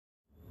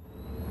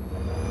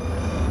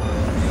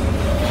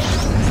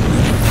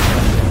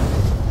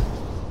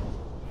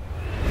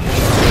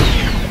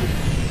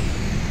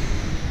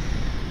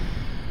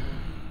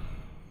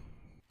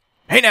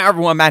Hey now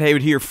everyone, Matt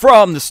Haywood here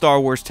from the Star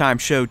Wars Time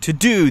Show to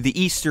do the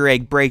Easter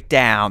egg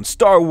breakdown,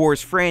 Star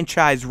Wars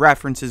franchise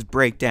references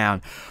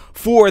breakdown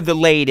for the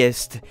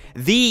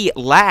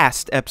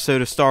last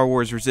episode of Star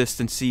Wars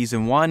Resistance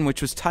Season 1,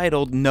 which was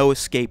titled No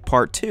Escape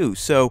Part 2.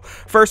 So,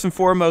 first and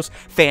foremost,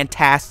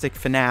 fantastic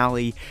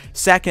finale.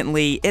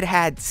 Secondly, it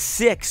had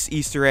 6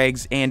 Easter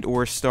eggs and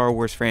or Star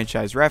Wars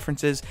franchise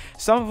references.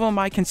 Some of them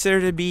I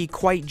consider to be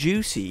quite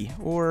juicy,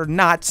 or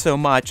not so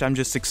much. I'm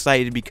just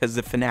excited because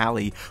the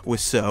finale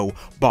was so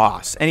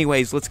boss.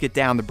 Anyways, let's get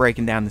down to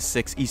breaking down the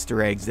 6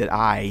 Easter eggs that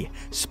I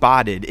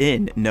spotted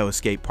in No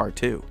Escape Part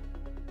 2.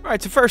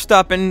 Alright, so first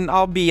up, and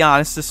I'll be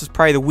honest, this is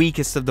probably the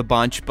weakest of the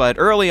bunch, but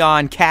early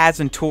on,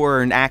 Kaz and Tor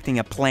are enacting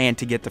a plan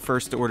to get the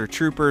First Order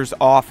troopers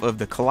off of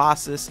the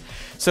Colossus.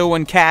 So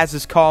when Kaz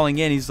is calling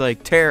in, he's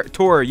like,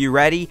 Tor, are you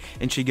ready?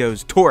 And she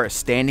goes, Tor,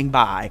 standing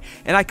by.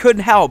 And I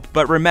couldn't help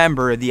but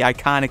remember the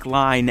iconic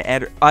line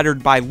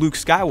uttered by Luke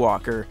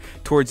Skywalker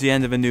towards the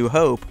end of A New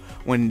Hope,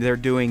 when they're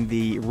doing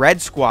the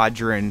Red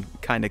Squadron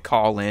kind of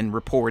call in,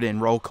 report in,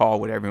 roll call,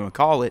 whatever you want to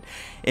call it,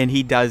 and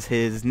he does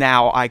his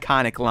now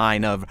iconic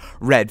line of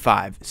Red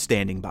 5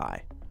 standing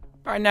by.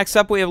 Alright, next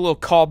up we have a little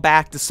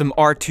callback to some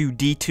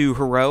R2-D2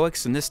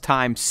 heroics, and this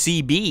time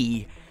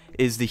CB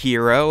is the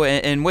hero,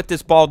 and what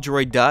this ball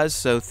droid does,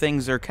 so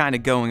things are kind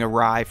of going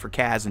awry for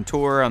Kaz and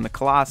Tor on the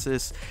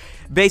Colossus.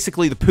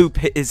 Basically, the poop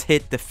has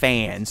hit the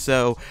fan,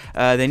 so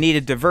they need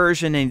a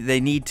diversion and they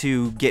need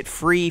to get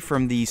free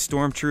from these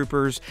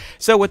stormtroopers.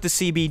 So what does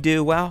CB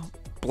do? Well,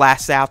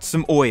 blasts out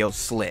some oil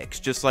slicks,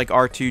 just like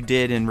R2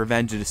 did in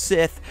Revenge of the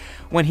Sith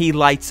when he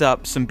lights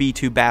up some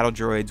B2 battle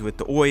droids with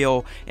the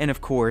oil, and of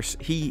course,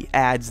 he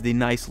adds the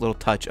nice little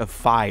touch of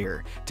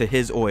fire to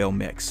his oil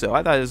mix. So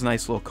I thought it was a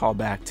nice little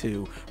callback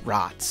to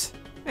ROTS.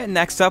 And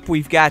next up,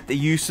 we've got the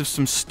use of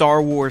some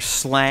Star Wars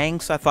slang,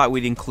 so I thought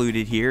we'd include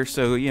it here.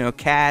 So, you know,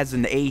 Kaz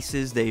and the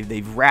Aces,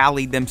 they've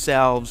rallied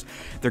themselves.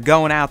 They're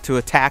going out to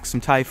attack some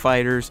TIE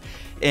fighters.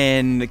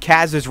 And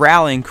Kaz's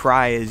rallying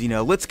cry is, you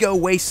know, let's go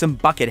waste some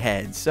bucket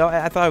heads. So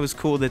I thought it was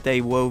cool that they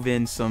wove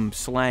in some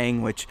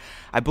slang, which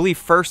I believe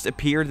first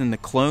appeared in the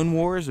Clone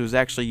Wars. It was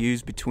actually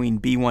used between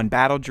B1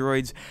 battle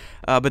droids.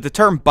 But the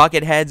term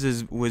bucket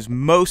heads was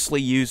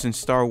mostly used in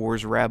Star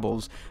Wars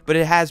Rebels, but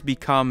it has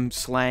become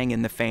slang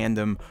in the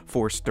fandom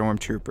for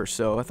Stormtroopers.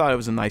 So I thought it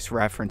was a nice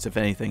reference, if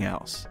anything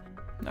else.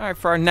 Alright,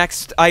 for our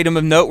next item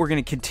of note, we're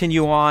going to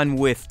continue on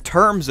with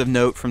terms of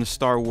note from the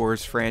Star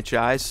Wars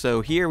franchise.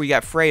 So here we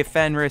got Freya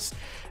Fenris.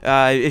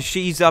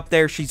 She's up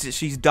there, she's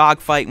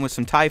dogfighting with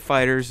some TIE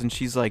fighters, and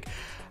she's like,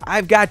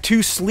 I've got 2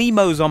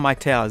 Sleemos on my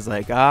tail. I was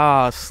like,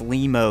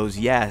 Sleemos,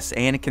 yes.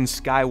 Anakin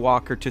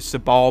Skywalker to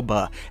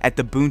Sebulba at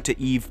the Boonta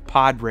Eve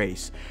pod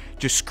race.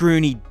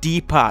 Jascroony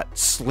Deepot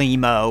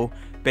Sleemo.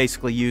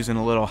 Basically using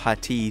a little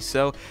hati.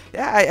 So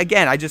yeah,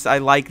 again, I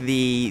like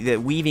the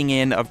weaving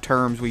in of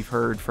terms we've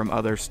heard from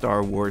other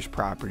Star Wars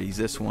properties.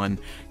 This one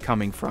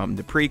coming from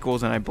the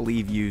prequels, and I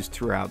believe used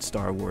throughout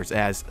Star Wars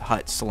as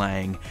Hutt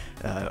slang,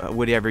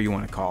 whatever you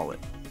want to call it.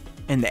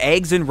 And the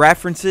eggs and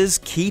references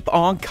keep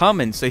on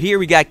coming. So here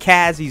we got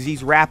Kaz,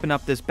 he's wrapping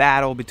up this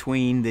battle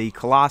between the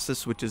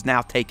Colossus, which is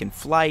now taking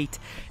flight,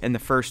 and the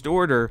First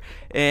Order,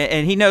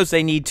 and he knows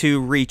they need to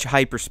reach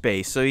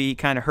hyperspace. So he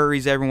kind of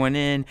hurries everyone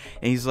in,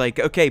 and he's like,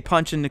 okay,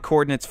 punch in the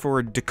coordinates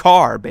for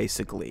Dakar,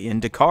 basically. And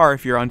Dakar,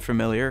 if you're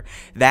unfamiliar,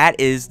 that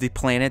is the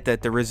planet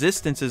that the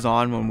Resistance is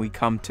on when we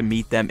come to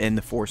meet them in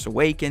The Force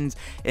Awakens,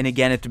 and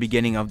again at the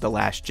beginning of The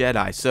Last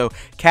Jedi. So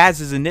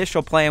Kaz's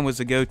initial plan was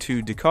to go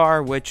to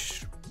Dakar,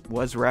 which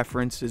was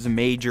referenced as a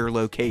major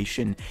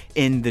location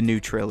in the new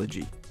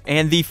trilogy.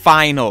 And the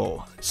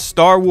final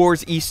Star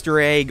Wars Easter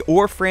egg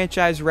or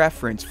franchise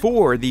reference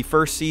for the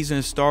first season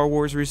of Star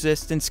Wars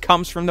Resistance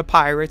comes from the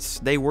Pirates.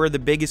 They were the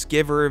biggest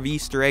giver of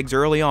Easter eggs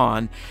early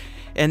on.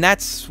 And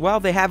that's, well,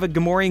 they have a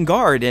Gamorrean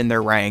guard in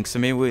their ranks. I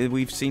mean,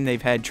 we've seen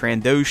they've had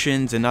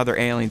Trandoshans and other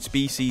alien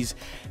species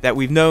that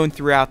we've known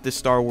throughout the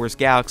Star Wars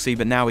galaxy,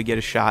 but now we get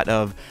a shot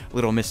of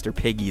little Mr.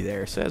 Piggy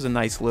there. So that's a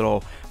nice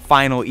little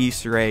final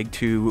Easter egg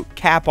to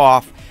cap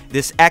off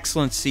this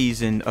excellent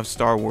season of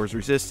Star Wars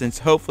Resistance.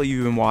 Hopefully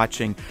you've been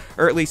watching,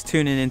 or at least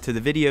tuning into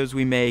the videos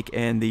we make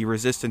and the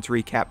Resistance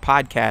Recap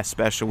podcast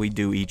special we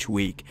do each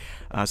week.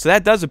 So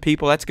that does it,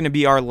 people. That's going to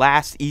be our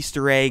last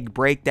Easter egg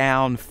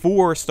breakdown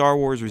for Star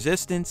Wars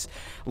Resistance.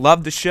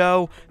 Love the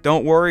show.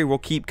 Don't worry, we'll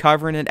keep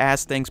covering it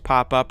as things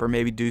pop up, or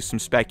maybe do some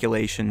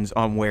speculations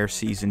on where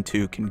Season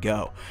 2 can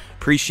go.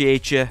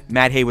 Appreciate you.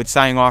 Matt Haywood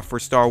signing off for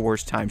Star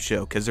Wars Time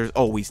Show, because there's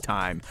always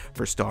time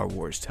for Star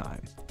Wars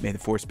time. May the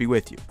Force be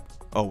with you.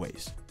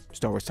 Always.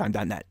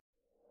 StarWarsTime.net.